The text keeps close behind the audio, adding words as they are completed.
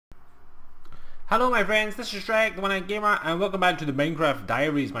Hello my friends, this is Shrek, the One-Eyed Gamer, and welcome back to the Minecraft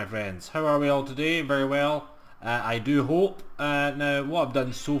Diaries, my friends. How are we all today? Very well. I do hope. Now, what I've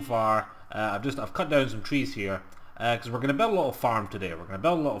done so far, I've cut down some trees here, because we're going to build a little farm today. We're going to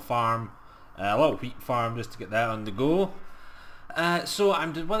build a little farm, a little wheat farm, just to get that on the go. So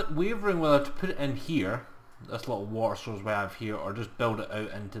I'm wavering whether to put it in here, this little water source we have here, or just build it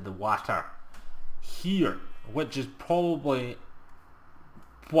out into the water here, which is probably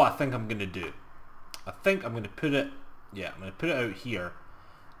what I think I'm going to do. I think I'm going to put it, I'm going to put it out here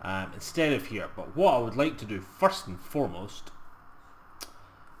instead of here. But what I would like to do first and foremost,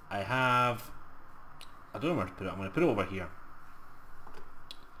 I don't know where to put it. I'm going to put it over here.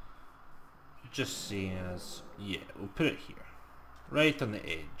 Just seeing as, we'll put it here, right on the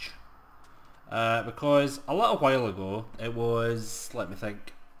edge. Because a little while ago, it was, let me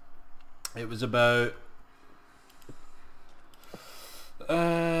think, it was about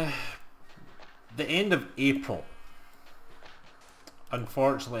the end of April.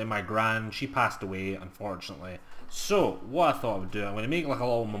 Unfortunately, my gran, she passed away, unfortunately. So, what I thought I would do, I'm going to make like a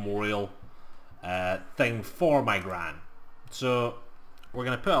little memorial thing for my gran. So, we're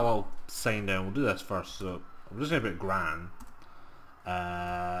going to put a little sign down. We'll do this first. So, I'm just going to put gran.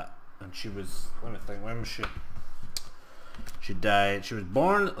 And she was, let me think, when was she? She died. She was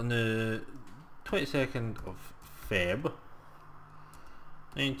born on the 22nd of Feb.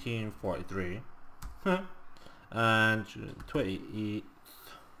 1943. And 28th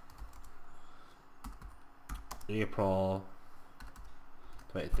April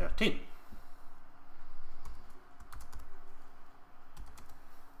 2013.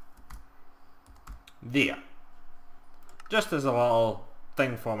 There. Just as a little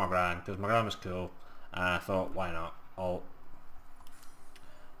thing for my gran, because my gran was cool, and I thought, why not?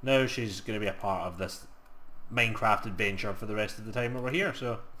 Now she's going to be a part of this Minecraft adventure for the rest of the time over here,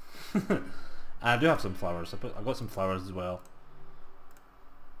 so I do have some flowers. I got some flowers as well.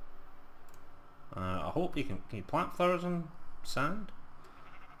 I hope you can you plant flowers on sand?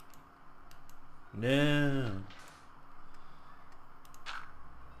 No.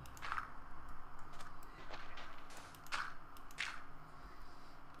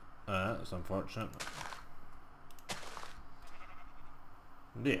 That's unfortunate.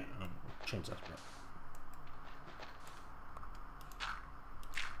 Yeah, I'll change this bit.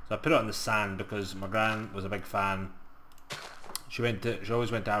 So I put it on the sand because my gran was a big fan. She always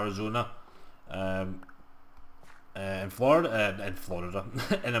went to Arizona, in Florida,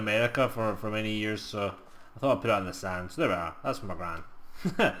 in America for many years. So I thought I'd put it on the sand. So there we are. That's for my gran.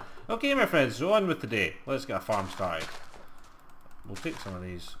 Okay, my friends. So on with today. Let's get a farm started. We'll take some of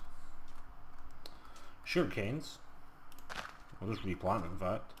these sugar canes. We'll just replant them, in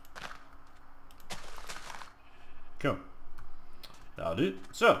fact. Cool. That'll do.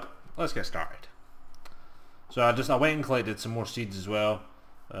 So, let's get started. So I went and collected some more seeds as well,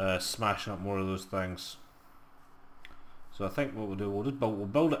 smashing up more of those things. So I think what we'll do, we'll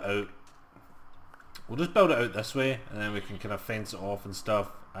build it out. We'll just build it out this way, and then we can kind of fence it off and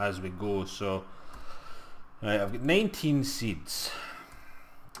stuff as we go. So, right, I've got 19 seeds.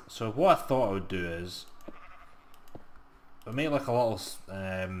 So what I thought I would do is, I'll make like a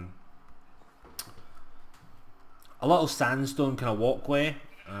little sandstone kind of walkway,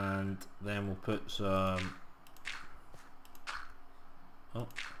 and then we'll put some, in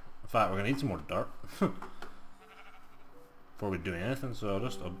fact we're going to need some more dirt before we do anything, so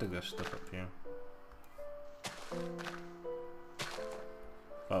I'll dig this stuff up here.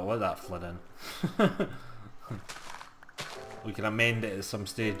 But I'll let that flood in. We can amend it at some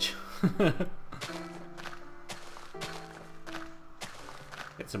stage.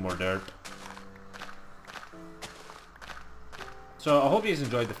 Get some more dirt. So I hope you guys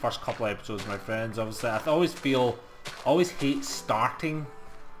enjoyed the first couple of episodes, my friends. Obviously, I always hate starting.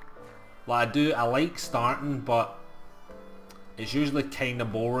 Like I like starting, but it's usually kind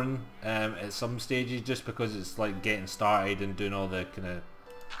of boring at some stages, just because it's like getting started and doing all the kind of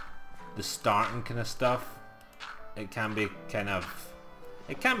the starting kind of stuff. It can be a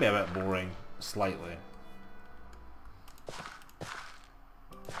bit boring, slightly.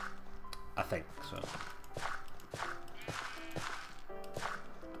 I think so.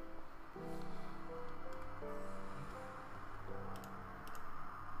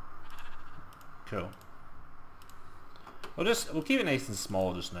 Cool. We'll keep it nice and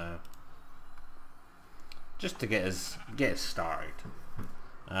small just now, just to get us started.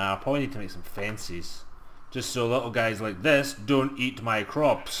 I'll probably need to make some fences, just so little guys like this don't eat my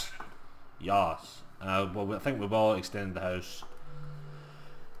crops. Yes. Well, I think we will extend the house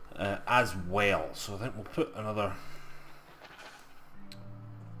as well. So I think we'll put another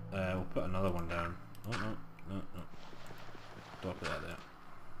We'll put another one down. Oh, no, no, no. Don't put that there.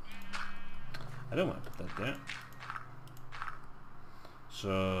 I don't want to put that there.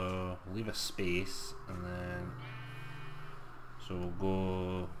 So leave a space, and then so we'll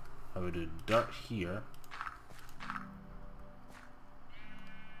go. I would do dirt here.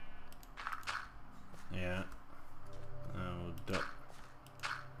 Yeah. And we'll dirt.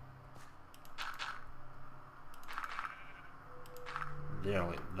 There,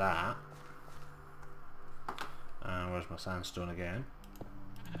 like that. And where's my sandstone again?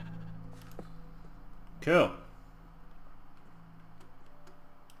 Cool.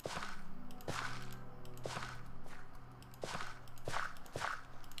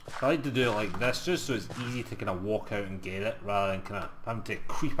 I like to do it like this just so it's easy to kind of walk out and get it rather than kind of having to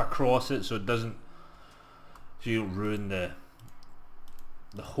creep across it so it doesn't, so you don't ruin the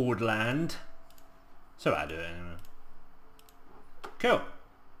hoard land. So I do it anyway. Cool.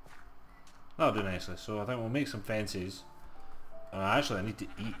 That'll do nicely. So I think we'll make some fences. Actually I need to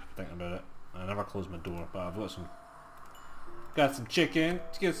eat thinking about it. I never close my door, but I've got some chicken.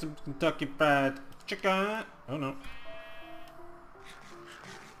 Let's get some Kentucky Fried Chicken. Oh no.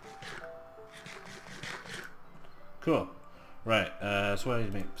 Cool. Right, so I need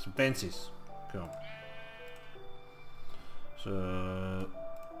to make some fences. Cool. So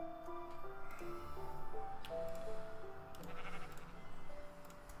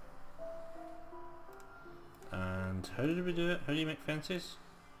and how did we do it? How do you make fences?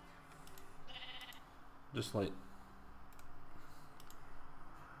 Just like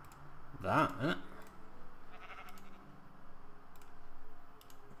that, innit?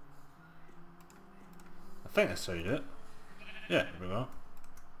 I think that's how you do it. Yeah, here we go.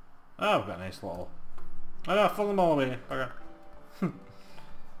 Oh, we've got a nice little... Oh no, fill them all away, bugger.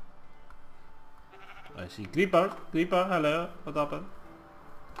 I see Creeper, Creeper, hello, what happened?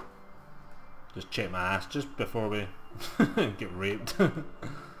 Just check my ass just before we get raped.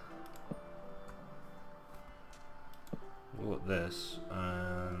 We'll get this,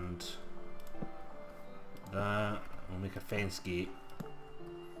 and that, we'll make a fence gate.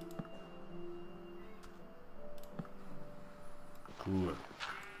 Cool.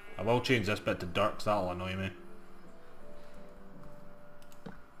 I will change this bit to dirt because that'll annoy me.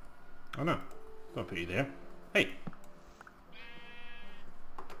 Oh no, don't put you there. Hey!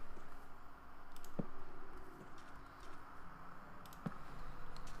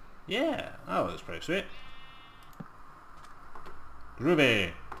 Yeah, that looks pretty sweet.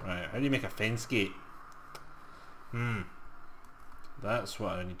 Groovy! Right, how do you make a fence gate? That's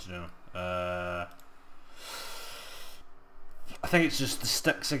what I need to know. I think it's just the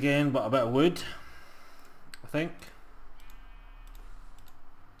sticks again, but a bit of wood. I think.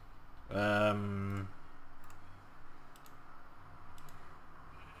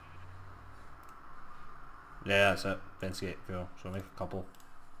 Yeah, that's it. Fence gate, cool. So I'll make a couple.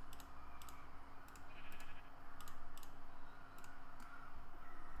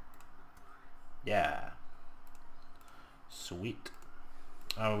 Yeah. Sweet.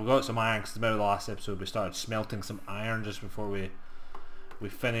 We got some iron because about the last episode we started smelting some iron just before we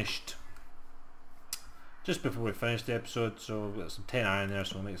finished. Just before we finished the episode, so we've got some 10 iron there,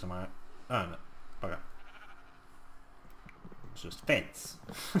 so we'll make some iron. Oh no, bugger. It's just fence.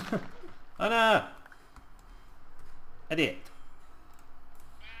 Oh no! Idiot.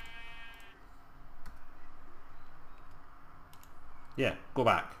 Yeah, go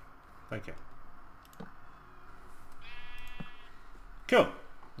back. Thank you. Cool.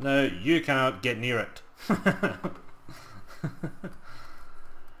 Now you cannot get near it.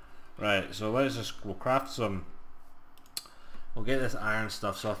 Right, so we'll craft some. We'll get this iron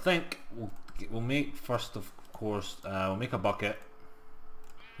stuff. So I think we'll make first, of course, we'll make a bucket.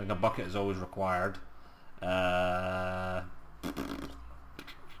 I think a bucket is always required.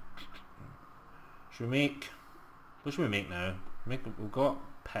 Should we make? What should we make now? We've got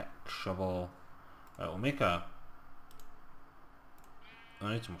pick, shovel. Right, we'll make a.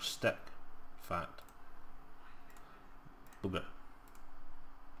 I need some more stick. In fact. Booger.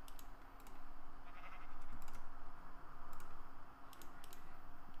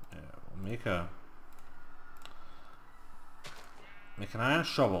 Yeah, we'll make an iron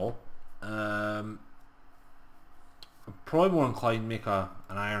shovel. I'm probably more inclined to make an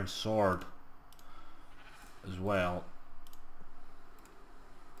iron sword as well.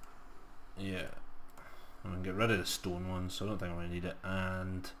 Yeah. I'm gonna get rid of the stone one, so I don't think I'm gonna need it.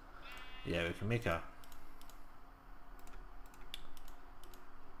 And yeah, we can make a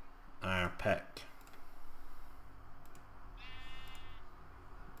iron pick.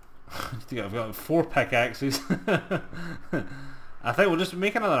 I've got 4 pickaxes. I think we'll just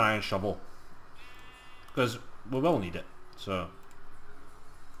make another iron shovel. Because we will need it. So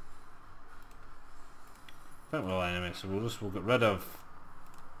I think we will anyway, so we'll get rid of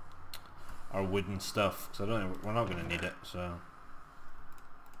our wooden stuff, because I don't think we're not gonna need it, so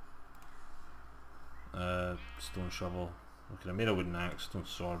stone shovel. Okay, I made a wooden axe, stone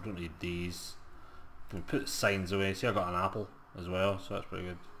sword, don't need these. Can we put signs away? See, I got an apple as well, so that's pretty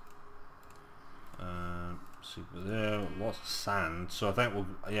good. See, there, lots of sand. So I think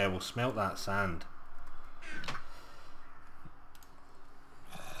we'll smelt that sand.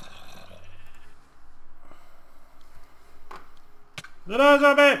 No,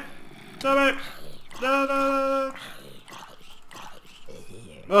 zombie! Zombie! No!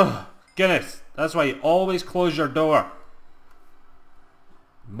 Oh, goodness! That's why you always close your door.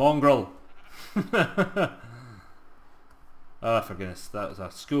 Mongrel. Oh, for goodness, that was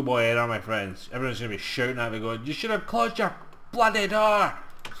a schoolboy error, my friends. Everyone's going to be shouting at me going, you should have closed your bloody door!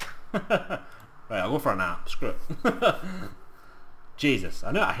 Right, I'll go for a nap. Screw it. Jesus,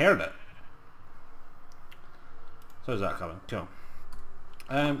 I heard it. So is that coming? Cool.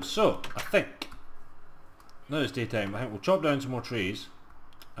 So, I think, now it's daytime, I think we'll chop down some more trees.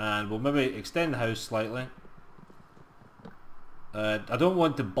 And we'll maybe extend the house slightly. I don't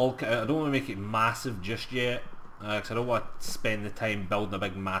want to bulk it out, I don't want to make it massive just yet. Because I don't want to spend the time building a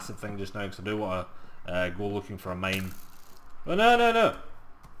big massive thing just now, because I do want to go looking for a mine. Oh no!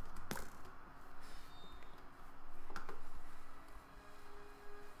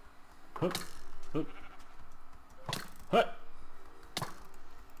 Hoop. What?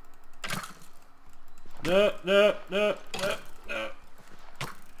 No!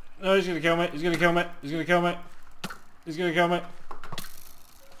 No, he's gonna kill me. He's gonna kill me.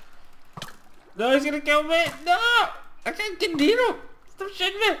 No, he's gonna kill me! No! I can't get near him! Stop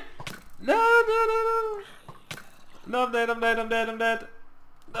shooting me! No! No, I'm dead.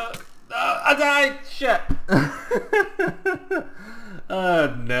 No, I died! Shit!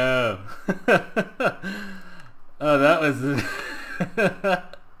 Oh no. Oh, that was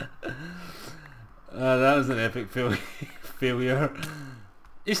that was an epic failure.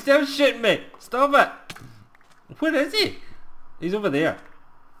 He's still shooting me! Stop it! Where is he? He's over there.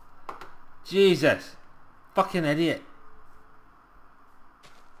 Jesus. Fucking idiot.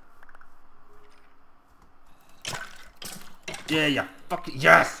 Yeah, you fucking...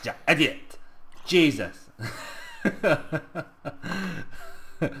 Yes, you idiot. Jesus.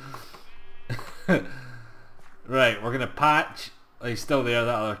 Right, we're gonna patch... He's still there,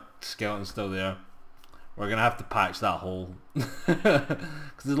 that other skeleton's still there. We're gonna have to patch that hole.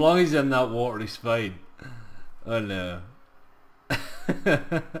 Because as long as he's in that water, he's fine. Oh no.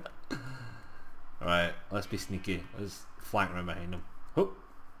 Right, let's be sneaky. Let's flank around behind him. Whoop.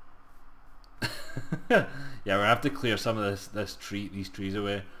 Yeah, we're gonna have to clear some of these trees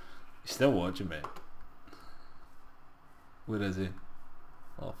away. He's still watching me. Where is he?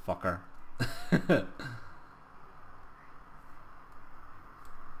 Oh fucker.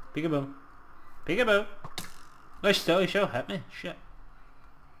 Peekaboo. Peekaboo. No, he shall hit me. Shit.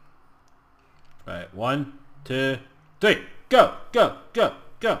 Right, 1, 2, 3. Go!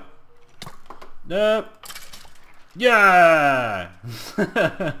 Nope. Yeah!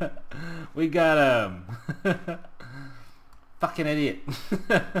 We got him. Fucking idiot.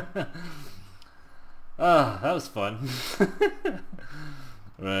 Oh, that was fun.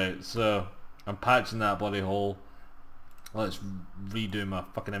 Right, so I'm patching that bloody hole. Let's redo my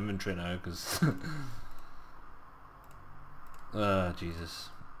fucking inventory now, because oh Jesus.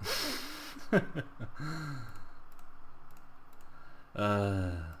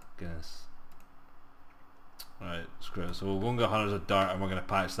 Goodness. Right, screw it. So we'll go and get hundreds of dirt and we're going to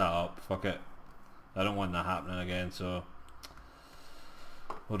patch that up. Fuck it. I don't want that happening again, so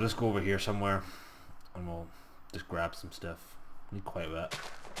we'll just go over here somewhere and we'll just grab some stuff. Need quite a bit.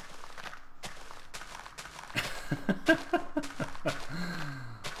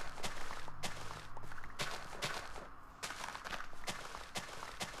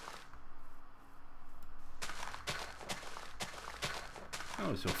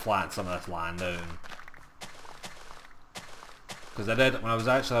 Oh, so flat some of this land out. Because when I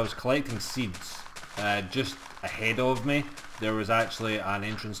was collecting seeds, just ahead of me there was actually an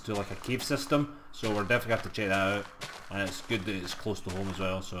entrance to like a cave system, so we're definitely have to check that out, and it's good that it's close to home as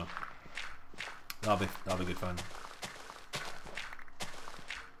well, so that'll be good fun.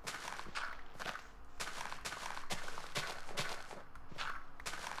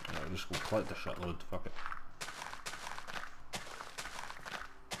 Right, we'll just go collect the shitload, fuck it.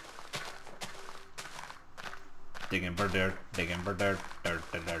 Digging for dirt, dirt.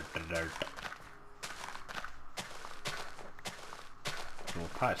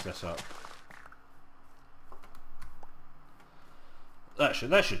 patch this up. That should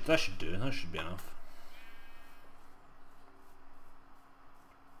do. That should be enough.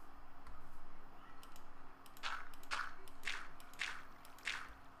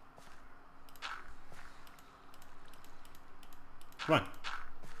 Come on.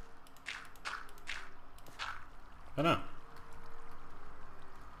 I know.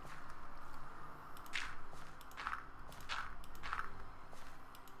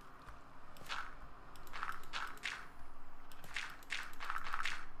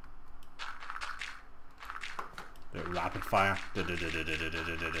 Rapid fire.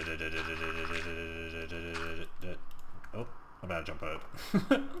 Oh, I better jump out.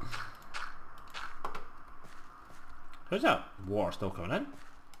 How's that water still coming in?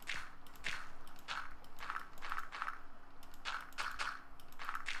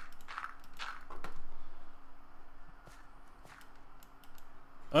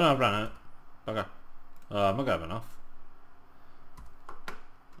 Oh no, I've ran out. Okay. I'm not gonna have enough.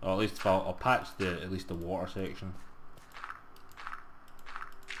 Or at least if I'll patch at least the water section.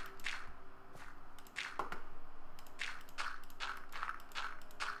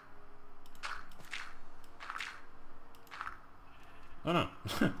 Oh no.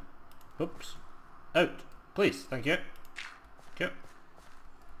 Oops. Out. Please. Thank you. Okay.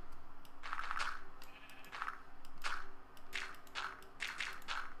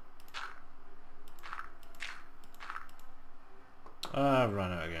 I've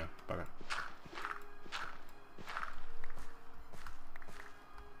run out again. Bugger.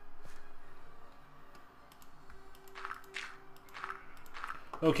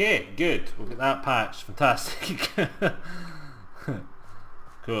 Okay, good. We'll get that patched. Fantastic.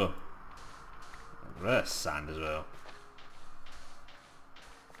 Cool. Rid of sand as well.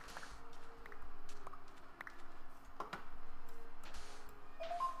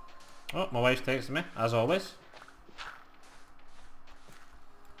 Oh, my wife's texting me, as always.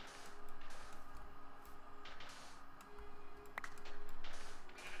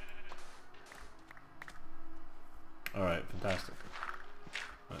 Alright, fantastic.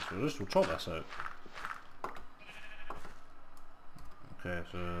 Right, so we'll chop this out. Okay,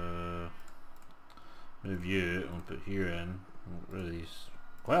 so move you and put here in. Really,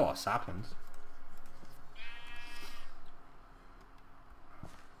 quite a lot of saplings.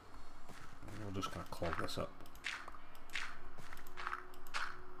 We're just gonna clog this up.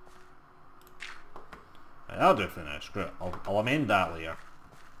 Right, that'll do it for now. Screw it. I'll amend that later.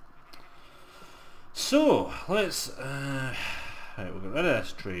 So let's right, we'll get rid of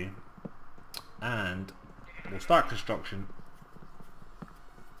this tree and we'll start construction.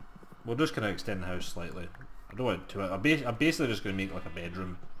 We're just going to extend the house slightly. I don't want to. I'm basically just going to make like a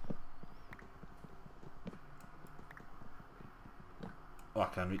bedroom. Oh, I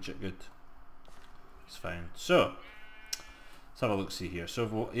can't reach it. Good. It's fine. So let's have a look. See here. So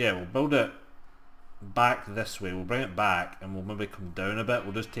we'll build it back this way. We'll bring it back and we'll maybe come down a bit.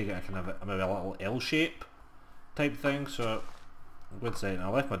 We'll just take it a kind of maybe a little L shape type thing. So good second. I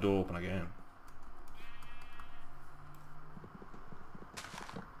left my door open again.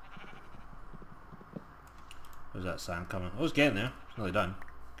 Where's that sand coming? Oh, it's getting there. It's nearly done.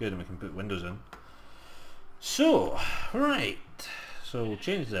 Good, and we can put windows in. So, right. So we'll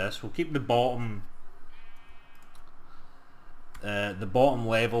change this. We'll keep the bottom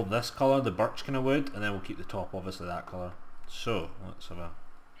level this colour, the birch kind of wood, and then we'll keep the top obviously that colour. So let's have a.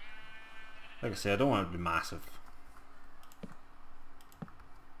 Like I say, I don't want it to be massive.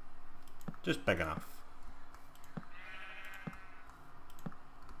 Just big enough.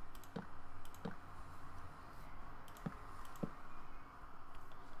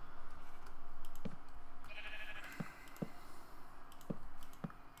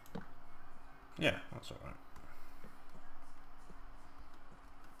 Yeah, that's alright.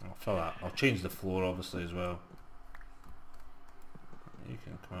 I'll fill that. I'll change the floor obviously as well. You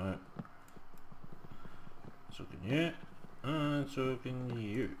can come out. So can you. And so can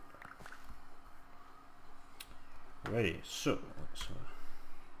you. Ready, so let's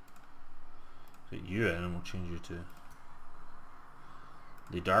put you in and we'll change you to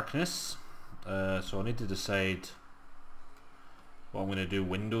the darkness. So I need to decide what I'm going to do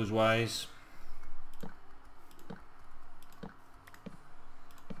windows wise.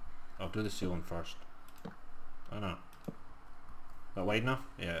 I'll do the ceiling first. I don't know. Is that wide enough?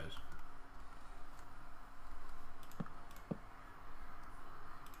 Yeah, it is.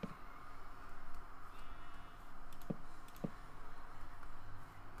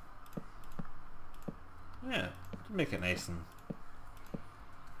 Yeah, make it nice and.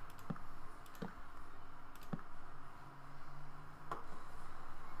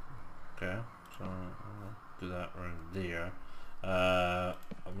 Okay, so I'll do that around there.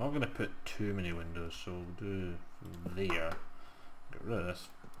 I'm not going to put too many windows, so we'll do there. Get rid of this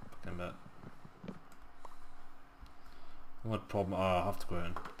fucking bit. Only problem, oh, I'll have to go out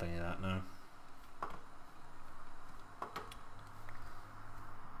and thingy that now.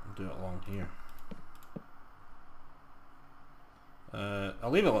 I'll do it along here. I'll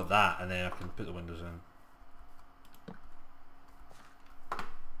leave it like that, and then I can put the windows in.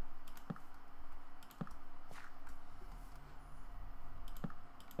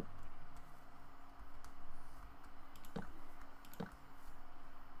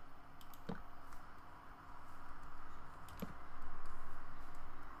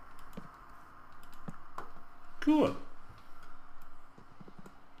 Cool.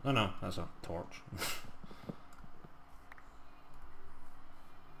 Oh no, that's a torch.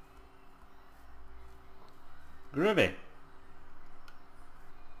 Groovy.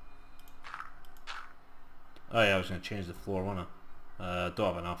 Oh yeah, I was going to change the floor, wasn't I?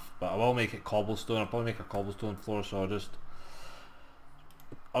 Don't have enough, but I will make it cobblestone. I'll probably make a cobblestone floor, so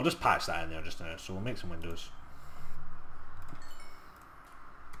I'll just patch that in there just now. So we'll make some windows.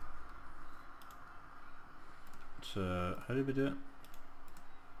 So how did we do it?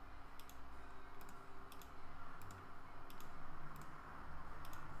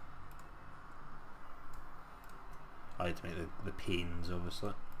 I had to make the panes,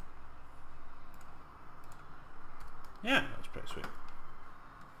 obviously. Yeah, that's pretty sweet.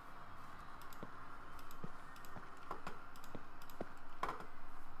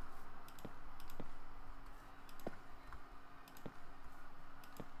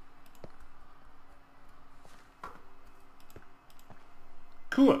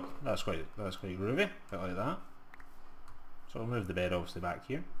 Cool. That's quite groovy. Bit like that. So I'll move the bed obviously back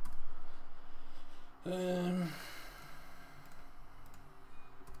here. You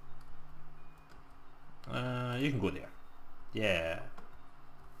can go there. Yeah.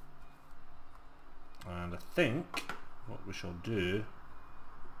 And I think what we shall do,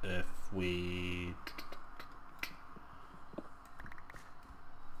 if we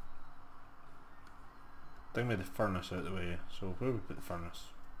bring the furnace out of the way. So where we put the furnace?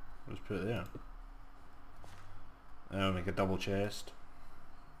 We'll just put it there. And I'll make a double chest.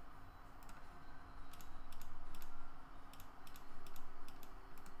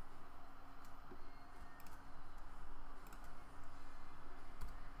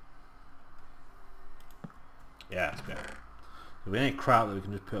 Yeah, it's better. So we have any crap that we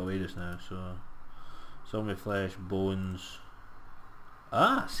can just put away just now. So zombie flesh, bones.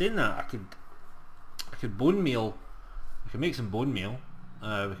 Ah, saying that, I could bone meal. We can make some bone meal.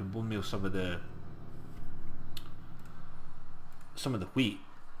 We can bone meal some of the wheat,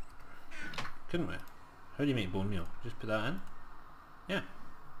 couldn't we? How do you make bone meal? Just put that in. Yeah.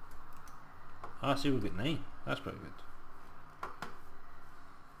 Ah, see, we've got 9. That's pretty good.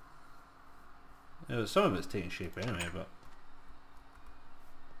 Some of it's taking shape anyway, but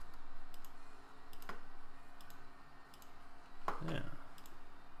yeah.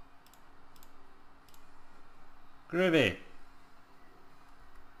 Groovy.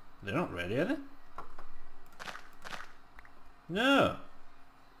 They're not ready, are they? No.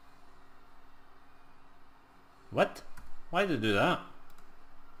 What? Why did they do that?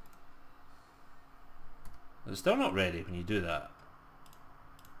 They're still not ready when you do that.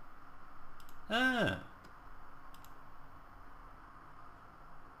 Ah.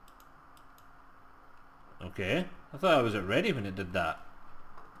 Okay. I thought I was ready when it did that.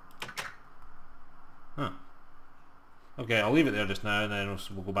 Huh. Okay, I'll leave it there just now and then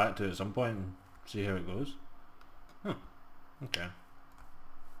we'll go back to it at some point and see how it goes. Huh. Okay.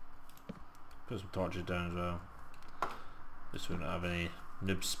 Put some torches down as well. Just so we don't have any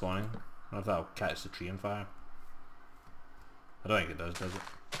noobs spawning. I don't know if that'll catch the tree on fire. I don't think it does it?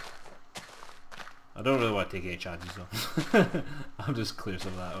 I don't really want to take any chances though. I'll just clear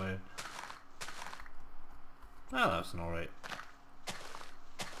some of that away. Ah, that's an alright.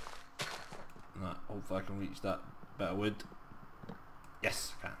 Hopefully I can reach that bit of wood.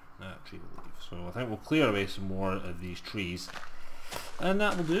 Yes, I can. That tree will leave. So I think we'll clear away some more of these trees. And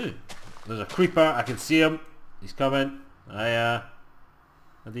that will do. There's a creeper, I can see him. He's coming. Hiya.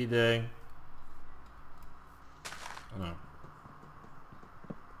 What are you doing? Oh no.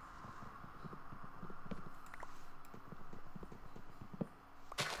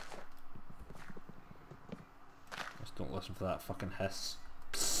 Just don't listen for that fucking hiss.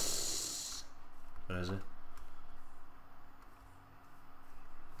 Psst. Where is he?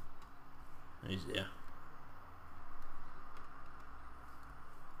 He's there.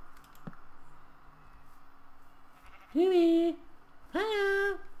 Hiya.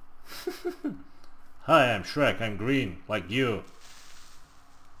 Hiya. Hi, I'm Shrek. I'm green, like you.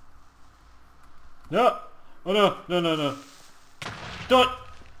 No! Oh no! No, no, no. Don't!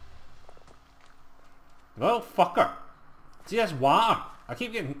 Well, fucker. See, that's water. I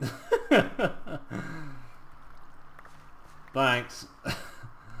keep getting... Thanks.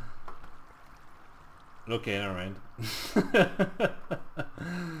 Okay, never mind.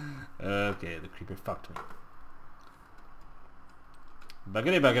 Okay, the creeper fucked me.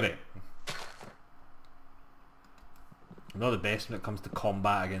 Buggity buggity. I'm not the best when it comes to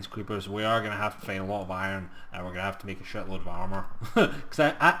combat against creepers. We are going to have to find a lot of iron, and we're going to have to make a shitload of armor.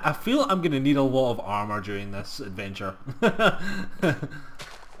 Because I feel I'm going to need a lot of armor during this adventure. There's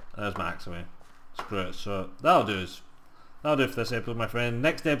Max away. Screw it. So that'll do for this episode, my friend.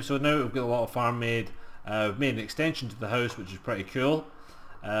 Next episode now, we've got a lot of farm made. We've made an extension to the house, which is pretty cool.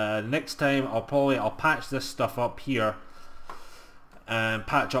 Next time, I'll patch this stuff up here and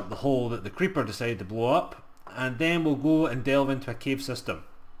patch up the hole that the creeper decided to blow up, and then we'll go and delve into a cave system,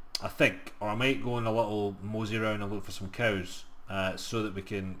 I think, or I might go on a little mosey around and look for some cows so that we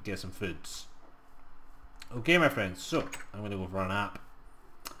can get some foods. Okay, my friends, so I'm going to go for a nap.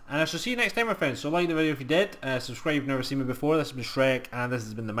 And I shall see you next time, my friends. So like the video if you did, subscribe if you've never seen me before. This has been Shrek, and this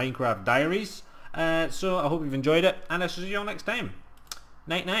has been the Minecraft Diaries. So I hope you've enjoyed it, and I shall see you all next time.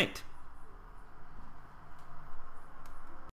 Night night.